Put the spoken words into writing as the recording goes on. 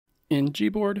In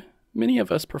Gboard, many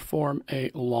of us perform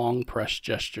a long press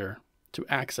gesture to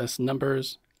access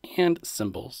numbers and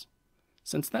symbols.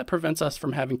 Since that prevents us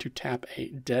from having to tap a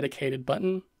dedicated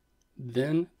button,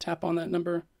 then tap on that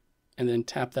number, and then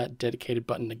tap that dedicated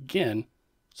button again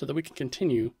so that we can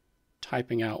continue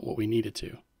typing out what we needed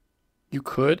to. You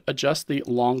could adjust the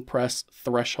long press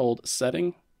threshold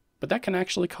setting, but that can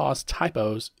actually cause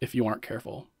typos if you aren't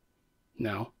careful.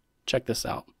 Now, check this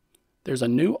out. There's a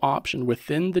new option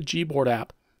within the Gboard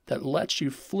app that lets you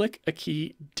flick a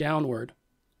key downward,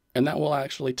 and that will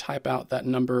actually type out that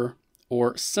number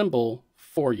or symbol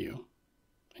for you.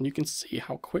 And you can see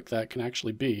how quick that can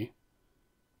actually be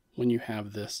when you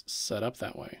have this set up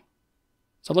that way.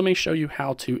 So let me show you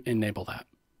how to enable that.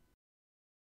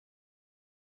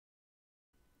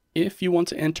 If you want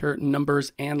to enter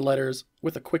numbers and letters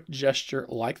with a quick gesture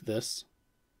like this,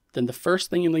 then the first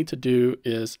thing you'll need to do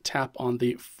is tap on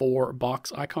the 4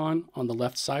 box icon on the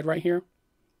left side right here.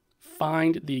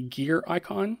 Find the gear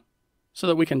icon so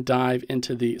that we can dive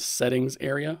into the settings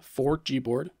area for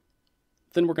Gboard.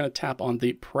 Then we're going to tap on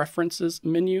the preferences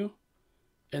menu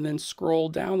and then scroll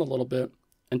down a little bit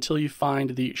until you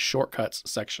find the shortcuts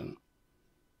section.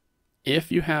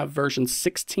 If you have version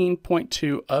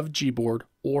 16.2 of Gboard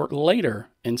or later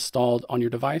installed on your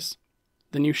device,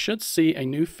 then you should see a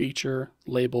new feature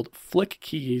labeled Flick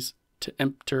Keys to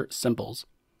enter symbols.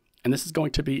 And this is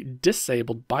going to be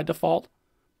disabled by default,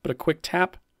 but a quick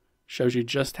tap shows you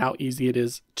just how easy it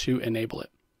is to enable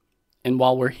it. And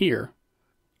while we're here,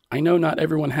 I know not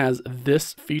everyone has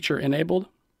this feature enabled,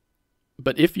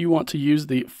 but if you want to use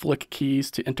the Flick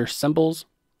Keys to enter symbols,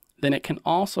 then it can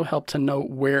also help to know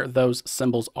where those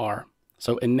symbols are.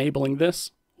 So enabling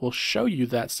this will show you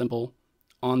that symbol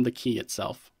on the key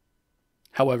itself.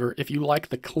 However, if you like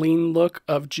the clean look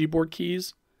of Gboard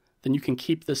keys, then you can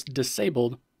keep this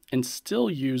disabled and still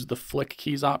use the Flick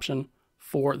Keys option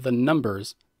for the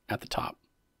numbers at the top.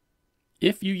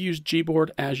 If you use Gboard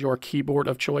as your keyboard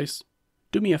of choice,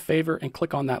 do me a favor and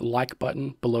click on that like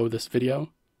button below this video.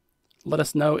 Let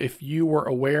us know if you were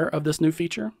aware of this new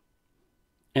feature.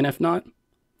 And if not,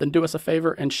 then do us a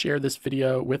favor and share this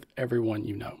video with everyone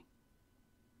you know.